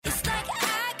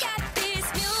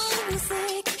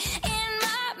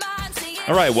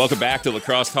All right, welcome back to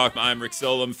Lacrosse Talk. I'm Rick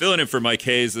Solom, filling in for Mike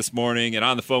Hayes this morning, and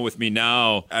on the phone with me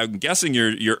now, I'm guessing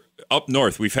you're up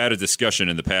north. We've had a discussion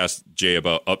in the past, Jay,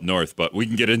 about up north, but we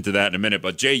can get into that in a minute.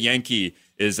 But Jaehnke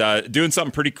is doing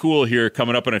something pretty cool here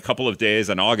coming up in a couple of days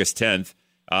on August 10th.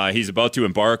 He's about to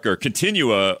embark or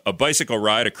continue a bicycle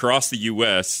ride across the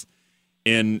U.S.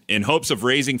 in hopes of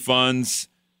raising funds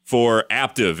for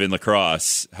Aptiv in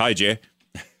lacrosse. Hi, Jay.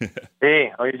 Hey,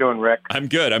 how you doing, Rick? I'm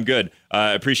good.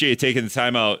 I appreciate you taking the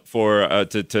time out for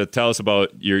to tell us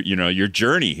about your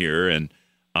journey here. And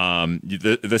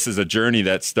this is a journey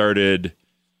that started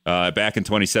back in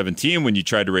 2017 when you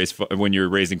tried to when you were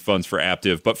raising funds for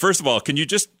Aptiv. But first of all, can you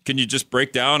just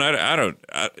break down? I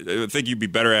think you'd be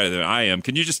better at it than I am.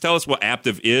 Can you just tell us what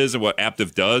Aptiv is and what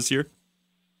Aptiv does here?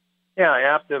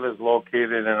 Yeah, Aptiv is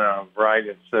located in a variety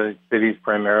of cities,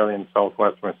 primarily in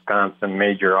southwest Wisconsin.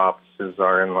 Major offices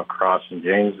are in La Crosse and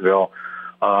Janesville.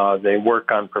 They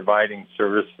work on providing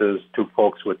services to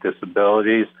folks with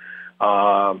disabilities.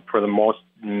 For the most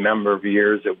number of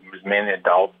years, it was mainly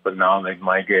adults, but now they've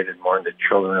migrated more into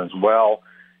children as well.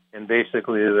 And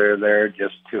basically, they're there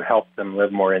just to help them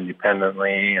live more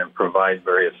independently and provide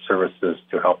various services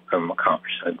to help them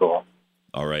accomplish that goal.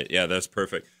 All right. Yeah, that's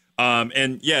perfect.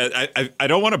 And yeah, I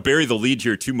don't want to bury the lead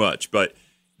here too much, but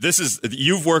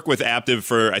you've worked with Aptiv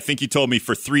for, I think you told me,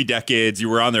 for 3 decades. You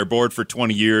were on their board for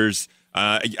 20 years.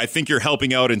 I think you're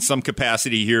helping out in some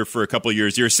capacity here for a couple of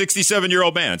years. You're a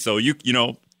 67-year-old man, so you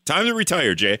time to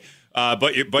retire, Jay.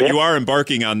 But you are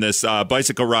embarking on this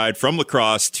bicycle ride from La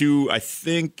Crosse to, I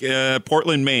think,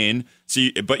 Portland, Maine. So,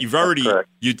 you've already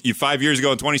 5 years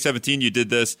ago in 2017 you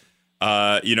did this.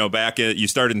 You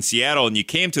started in Seattle and you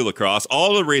came to La Crosse,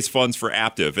 all to raise funds for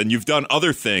Aptiv, and you've done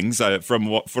other things. From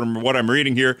what I'm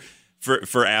reading here, for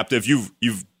Aptiv,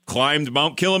 you've climbed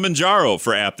Mount Kilimanjaro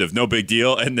for Aptiv, no big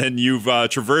deal, and then you've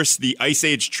traversed the Ice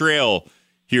Age Trail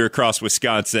here across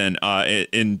Wisconsin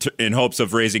in hopes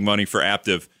of raising money for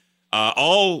Aptiv.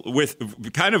 All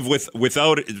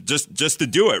without just to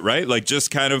do it, right? Like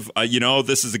just kind of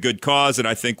this is a good cause, and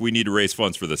I think we need to raise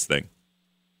funds for this thing.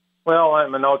 Well,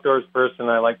 I'm an outdoors person.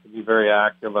 I like to be very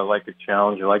active. I like a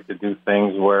challenge. I like to do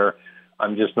things where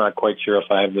I'm just not quite sure if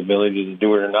I have the ability to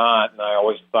do it or not. And I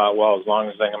always thought, well, as long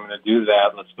as I'm going to do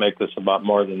that, let's make this about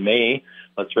more than me.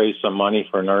 Let's raise some money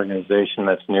for an organization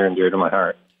that's near and dear to my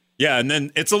heart. Yeah, and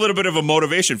then it's a little bit of a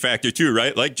motivation factor too,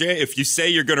 right? Like, Jay, if you say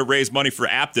you're going to raise money for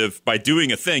Aptiv by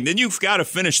doing a thing, then you've got to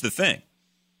finish the thing.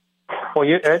 Well,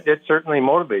 it certainly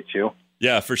motivates you.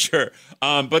 Yeah, for sure.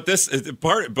 But this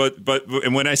part,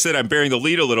 and when I said I'm bearing the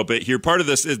lead a little bit here, part of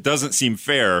this doesn't seem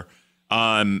fair.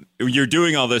 You're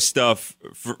doing all this stuff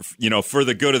for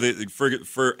the good of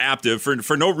for Aptiv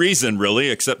for no reason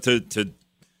really, except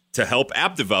to help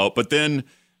Aptiv out. But then,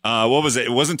 what was it?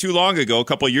 It wasn't too long ago, a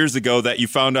couple of years ago, that you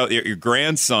found out that your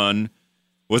grandson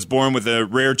was born with a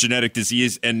rare genetic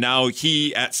disease, and now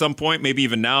he, at some point, maybe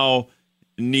even now,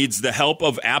 needs the help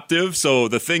of Aptiv. So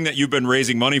the thing that you've been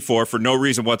raising money for no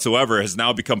reason whatsoever has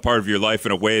now become part of your life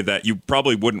in a way that you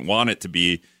probably wouldn't want it to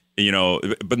be,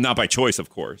 but not by choice,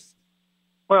 of course.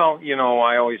 Well,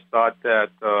 I always thought that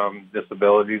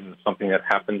disabilities is something that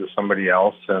happened to somebody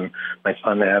else. And my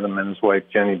son Adam and his wife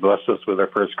Jenny blessed us with our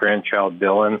first grandchild,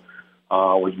 Dylan,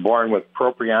 was born with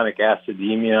propionic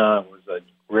acidemia. It was a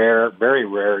very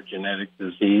rare genetic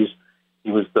disease.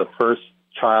 He was the first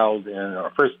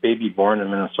baby born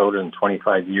in Minnesota in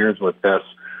 25 years with this.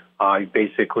 He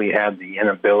basically had the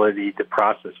inability to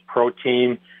process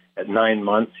protein. At 9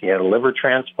 months, he had a liver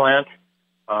transplant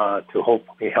to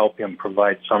hopefully help him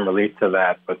provide some relief to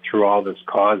that. But through all this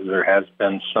cause, there has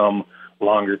been some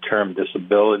longer-term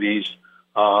disabilities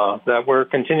that we're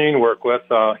continuing to work with.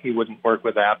 He wouldn't work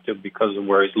with Aptiv because of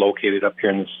where he's located up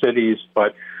here in the cities,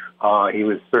 but he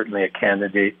was certainly a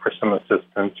candidate for some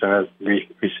assistance and has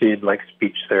received like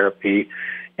speech therapy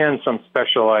and some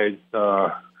specialized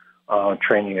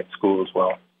training at school as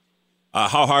well.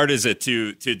 How hard is it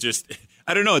to just,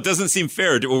 I don't know, it doesn't seem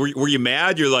fair. Were you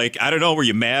mad? You're like, I don't know, were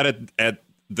you mad at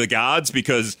the gods?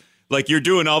 Because like you're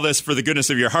doing all this for the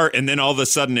goodness of your heart, and then all of a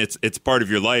sudden it's part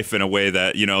of your life in a way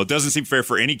that, it doesn't seem fair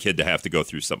for any kid to have to go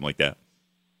through something like that.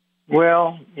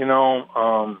 Well,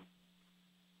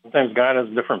 sometimes God has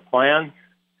a different plan,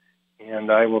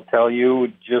 and I will tell you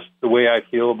just the way I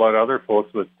feel about other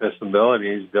folks with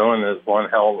disabilities. Dylan is one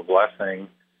hell of a blessing,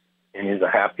 and he's a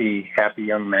happy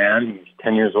young man. He's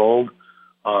 10 years old.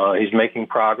 He's making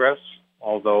progress,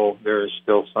 although there is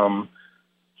still some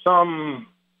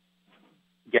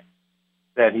gaps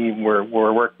that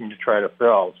we're working to try to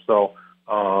fill. So,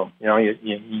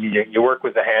 you work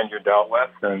with the hand you're dealt with,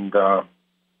 and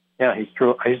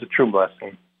he's a true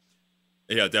blessing.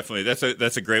 Yeah, definitely.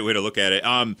 That's a great way to look at it.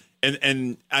 And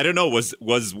I don't know, was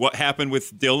what happened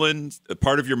with Dylan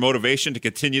part of your motivation to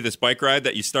continue this bike ride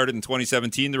that you started in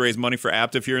 2017 to raise money for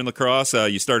Aptiv here in La Crosse?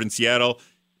 You started in Seattle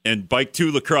and bike to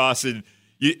La Crosse, and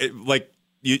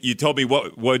you told me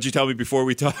what did you tell me before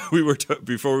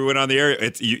before we went on the air?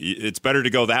 It's better to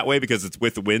go that way because it's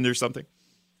with the wind or something.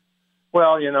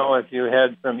 Well, if you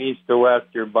head from east to west,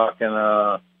 you're bucking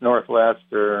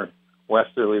northwest or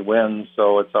westerly winds,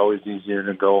 so it's always easier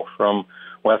to go from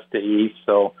west to east.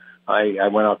 So I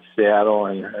went out to Seattle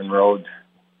and rode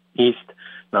east.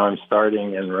 Now I'm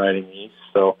starting and riding east.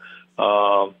 So,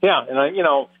 Dylan's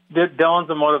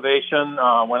a motivation.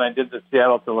 When I did the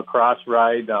Seattle to La Crosse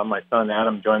ride, my son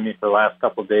Adam joined me for the last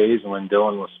couple of days when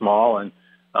Dylan was small, and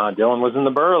Dylan was in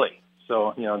the Burley.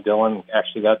 So, Dylan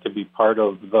actually got to be part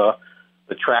of the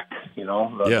trek, the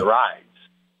rides.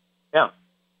 Yeah.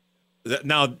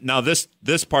 Now this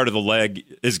part of the leg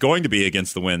is going to be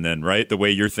against the wind then, right? The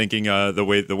way you're thinking, the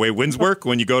way winds work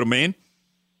when you go to Maine?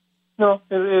 No,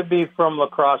 it'd be from La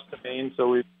Crosse to Maine, so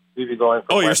we'd be going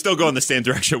from you're still going the same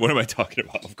direction. What am I talking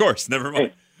about? Of course, never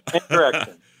mind. Same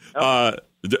direction.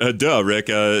 Duh, Rick.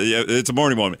 It's a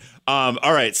morning moment. All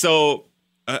right, so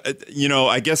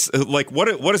I guess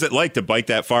what is it like to bike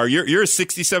that far? You're a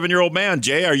 67-year-old man,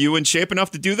 Jay. Are you in shape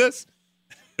enough to do this?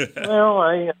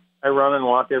 Well, I run and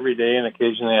walk every day, and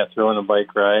occasionally I throw in a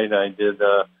bike ride. I did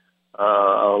a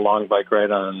long bike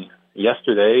ride on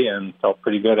yesterday and felt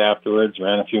pretty good afterwards.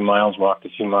 Ran a few miles, walked a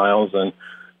few miles, and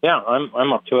yeah,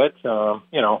 I'm up to it.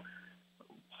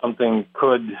 Something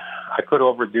I could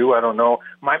overdo. I don't know.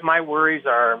 My worries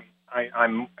are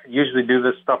I'm usually do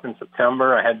this stuff in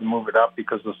September. I had to move it up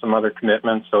because of some other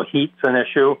commitments. So heat's an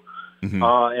issue,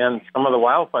 and some of the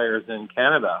wildfires in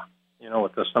Canada.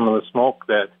 With some of the smoke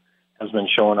that has been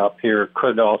showing up here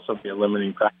could also be a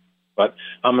limiting factor. But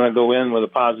I'm going to go in with a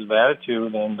positive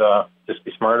attitude and just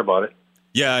be smart about it.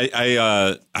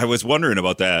 Yeah, I was wondering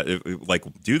about that.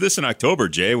 Do this in October,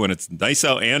 Jay, when it's nice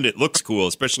out and it looks cool,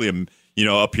 especially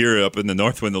up here, up in the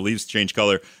north when the leaves change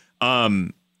color. I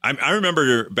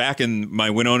remember back in my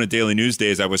Winona Daily News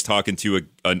days, I was talking to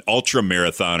an ultra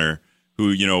marathoner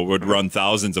who would run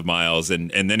thousands of miles, and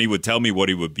then he would tell me what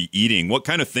he would be eating, what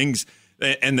kind of things.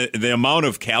 And the amount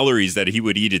of calories that he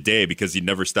would eat a day because he'd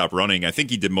never stop running. I think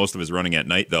he did most of his running at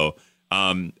night, though.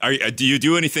 Do you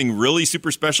do anything really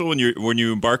super special when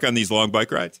you embark on these long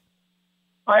bike rides?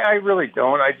 I really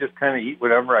don't. I just kind of eat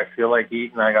whatever I feel like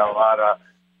eating. I got a lot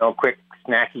of quick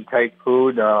snacky type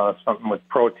food, something with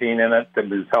protein in it that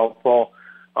is helpful.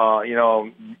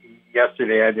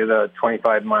 Yesterday I did a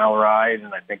 25-mile ride,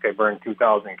 and I think I burned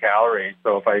 2,000 calories.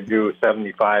 So if I do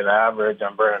 75 average,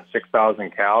 I'm burning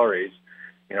 6,000 calories.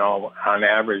 On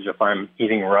average, if I'm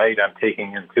eating right, I'm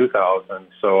taking in 2,000,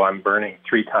 so I'm burning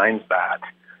 3 times that.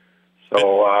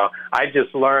 So I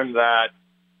just learned that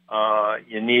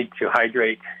you need to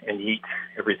hydrate and eat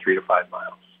every 3 to 5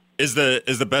 miles. Is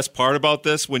the best part about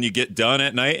this when you get done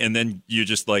at night and then you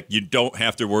just you don't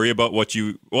have to worry about what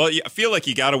you – well, I feel like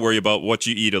you got to worry about what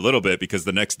you eat a little bit because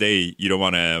the next day you don't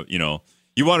want to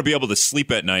you want to be able to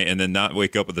sleep at night and then not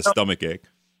wake up with a stomach ache.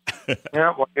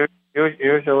 Yeah, well,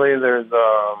 usually there's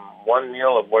one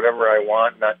meal of whatever I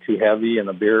want, not too heavy, and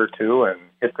a beer or two, and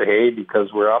hit the hay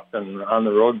because we're up and on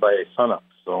the road by sunup.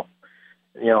 So,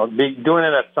 doing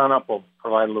it at sunup will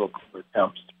provide a little cooler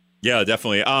temps. Yeah,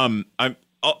 definitely. I'm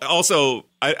also,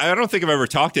 I don't think I've ever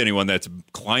talked to anyone that's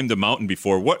climbed a mountain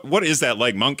before. What is that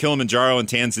like? Mount Kilimanjaro in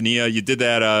Tanzania. You did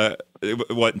that,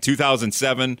 in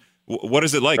 2007? What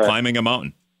is it like climbing a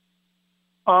mountain?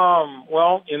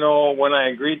 Well, when I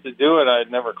agreed to do it, I had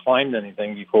never climbed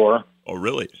anything before. Oh,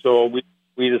 really? So we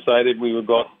decided we would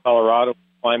go to Colorado,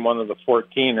 climb one of the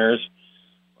 14ers,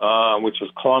 which was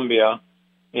Columbia,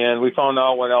 and we found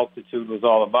out what altitude was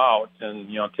all about. And,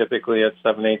 typically at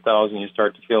 7,000, 8,000, you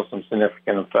start to feel some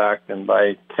significant effect, and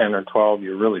by 10 or 12,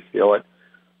 you really feel it.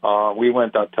 We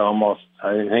went up to almost,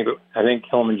 I think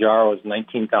Kilimanjaro is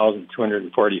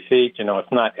 19,240 feet.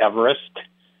 It's not Everest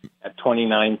at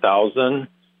 29,000.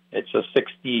 It's a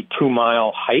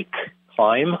 62-mile hike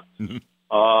climb.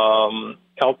 Mm-hmm.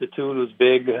 Altitude was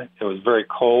big. It was very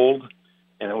cold,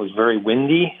 and it was very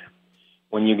windy.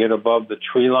 When you get above the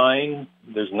tree line,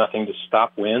 there's nothing to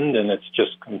stop wind, and it's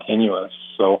just continuous.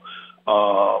 So,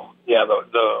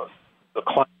 the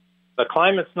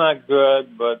climate's not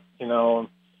good, but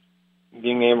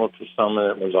being able to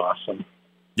summit it was awesome.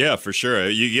 Yeah, for sure.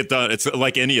 You get done. It's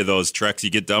like any of those treks. You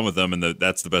get done with them, and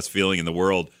that's the best feeling in the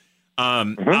world.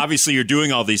 Obviously, you're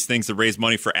doing all these things to raise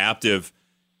money for Aptiv.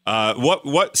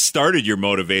 What started your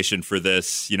motivation for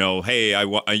this? Hey, I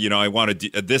want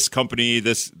to. This company,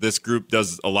 this group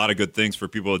does a lot of good things for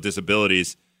people with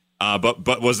disabilities.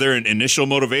 But was there an initial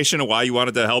motivation of why you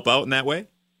wanted to help out in that way?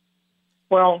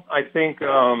 Well, I think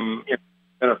I've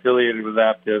been affiliated with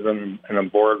Aptiv in a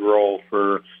board role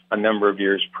for a number of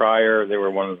years prior. They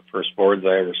were one of the first boards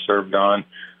I ever served on.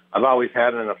 I've always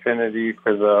had an affinity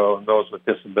for those with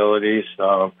disabilities.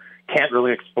 Can't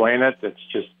really explain it. It's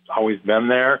just always been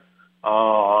there.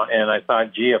 And I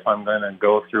thought, gee, if I'm going to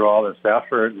go through all this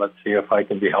effort, let's see if I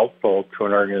can be helpful to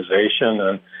an organization.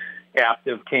 And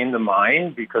Aptiv came to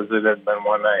mind because it had been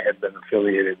one I had been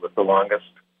affiliated with the longest.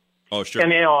 Oh, sure.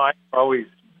 And, I always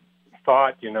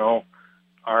thought,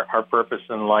 our purpose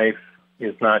in life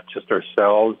is not just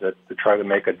ourselves. It's to try to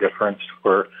make a difference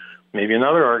for maybe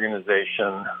another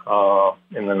organization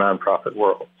in the nonprofit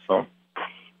world. So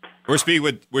we're speaking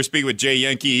with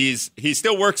Jaehnke. He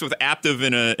still works with Aptiv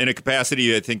in a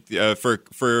capacity, I think,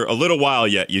 for a little while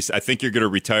yet. I think you're going to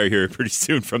retire here pretty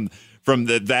soon from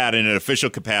that in an official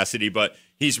capacity, but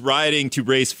he's riding to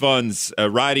raise funds,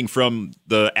 riding from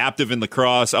the Aptiv and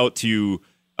lacrosse out to,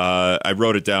 I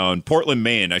wrote it down, Portland,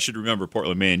 Maine. I should remember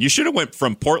Portland, Maine. You should have went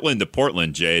from Portland to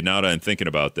Portland, Jay, now that I'm thinking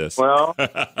about this. Well,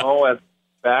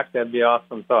 back, that'd be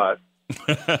awesome thought.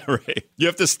 Right. You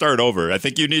have to start over. I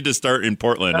think you need to start in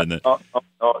Portland. And then...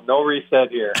 no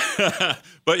reset here.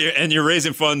 But you're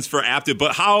raising funds for Aptiv,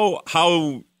 but how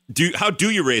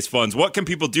do you raise funds? What can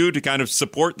people do to kind of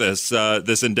support this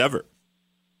endeavor?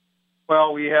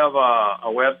 Well, we have a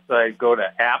website. Go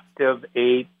to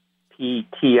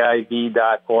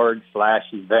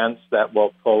aptiv.org/events. That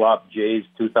will pull up Jay's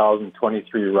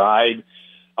 2023 ride.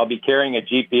 I'll be carrying a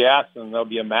GPS, and there'll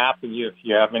be a map of you. If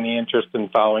you have any interest in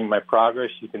following my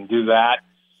progress, you can do that.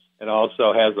 It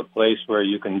also has a place where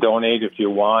you can donate if you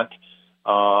want.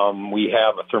 We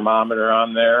have a thermometer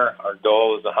on there. Our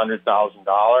goal is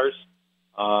 $100,000.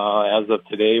 As of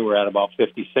today, we're at about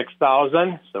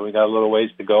 $56,000. So we got a little ways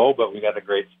to go, but we got a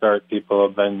great start. People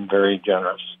have been very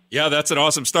generous. Yeah, that's an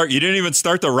awesome start. You didn't even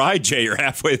start the ride, Jay. You're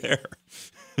halfway there.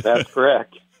 That's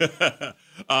correct.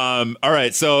 All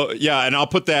right. So yeah, and I'll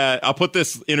put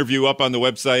this interview up on the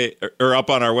website or up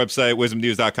on our website,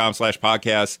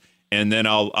 wisdomnews.com/podcast. And then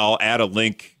I'll add a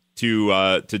link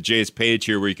to Jay's page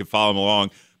here where you can follow him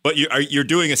along. But you're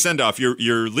doing a send-off.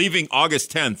 You're leaving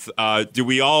August 10th. Do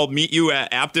we all meet you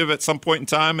at Aptiv at some point in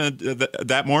time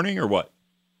that morning, or what?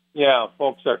 Yeah,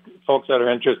 folks that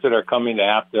are interested are coming to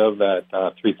Aptiv at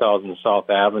 3000 South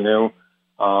Avenue.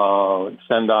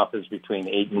 Send-off is between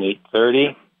 8 and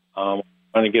 8:30.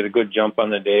 Want to get a good jump on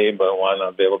the day, but want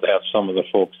to be able to have some of the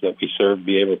folks that we serve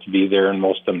be able to be there, and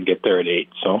most of them get there at 8.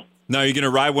 So. Now, you're going to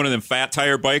ride one of them fat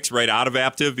tire bikes right out of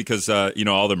Aptiv because,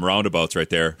 all them roundabouts right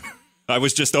there. I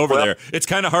was just over there. It's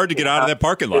kind of hard to get out of that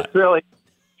parking lot.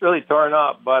 It's really torn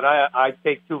up, but I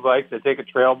take two bikes. I take a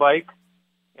trail bike,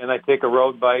 and I take a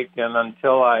road bike, and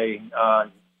until I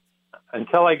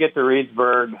get to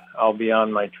Reedsburg, I'll be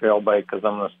on my trail bike because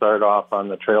I'm going to start off on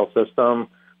the trail system,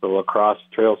 the lacrosse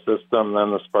trail system,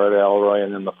 then the Sparta Elroy,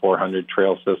 and then the 400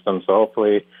 trail system. So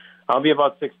hopefully I'll be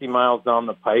about 60 miles down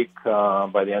the pike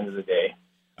by the end of the day.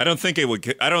 I don't think it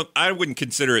would. I wouldn't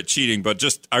consider it cheating, but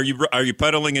just are you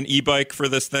pedaling an e-bike for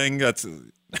this thing? That's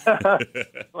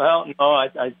well, no,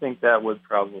 I think that would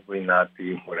probably not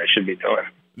be what I should be doing.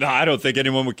 No, I don't think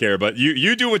anyone would care, but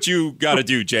you do what you got to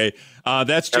do, Jay.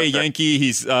 That's Jaehnke.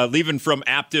 He's leaving from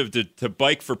Aptiv to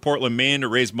bike for Portland, Maine to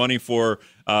raise money for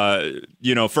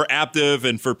Aptiv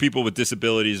and for people with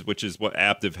disabilities, which is what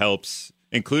Aptiv helps,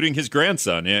 including his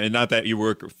grandson. And not that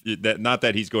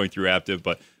he's going through Aptiv,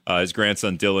 but his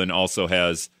grandson Dylan also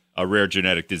has a rare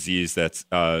genetic disease that's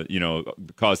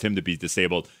caused him to be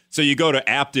disabled. So you go to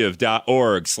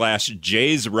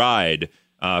aptiv.org/Jay's Ride.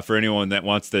 For anyone that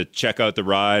wants to check out the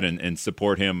ride and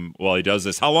support him while he does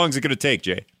this. How long is it going to take,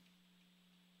 Jay?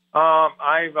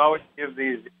 I always give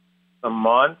these a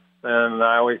month, and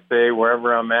I always say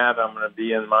wherever I'm at, I'm going to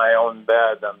be in my own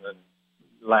bed on the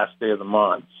last day of the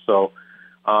month. So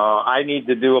I need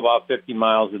to do about 50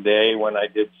 miles a day. When I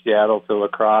did Seattle to La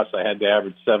Crosse, I had to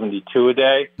average 72 a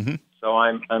day. Mm-hmm. So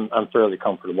I'm fairly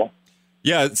comfortable.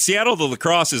 Yeah, Seattle to La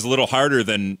Crosse is a little harder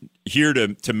than here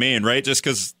to Maine, right? Just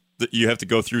because you have to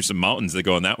go through some mountains that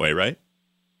go in that way, right?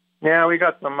 Yeah, we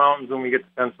got some mountains when we get to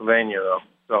Pennsylvania, though.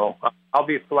 So I'll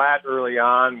be flat early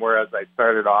on, whereas I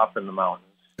started off in the mountains.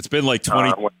 It's been like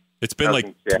 20. It's been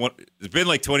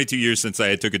like 22 years since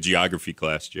I took a geography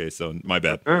class, Jay. So my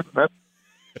bad. That's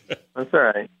all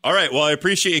right. All right. Well, I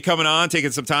appreciate you coming on,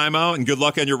 taking some time out, and good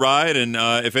luck on your ride. And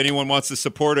if anyone wants to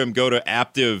support him, go to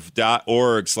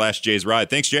aptiv.org/Jay's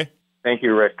Ride. Thanks, Jay. Thank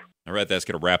you, Rick. All right, that's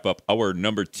going to wrap up hour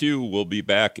number 2. We'll be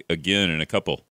back again in a couple.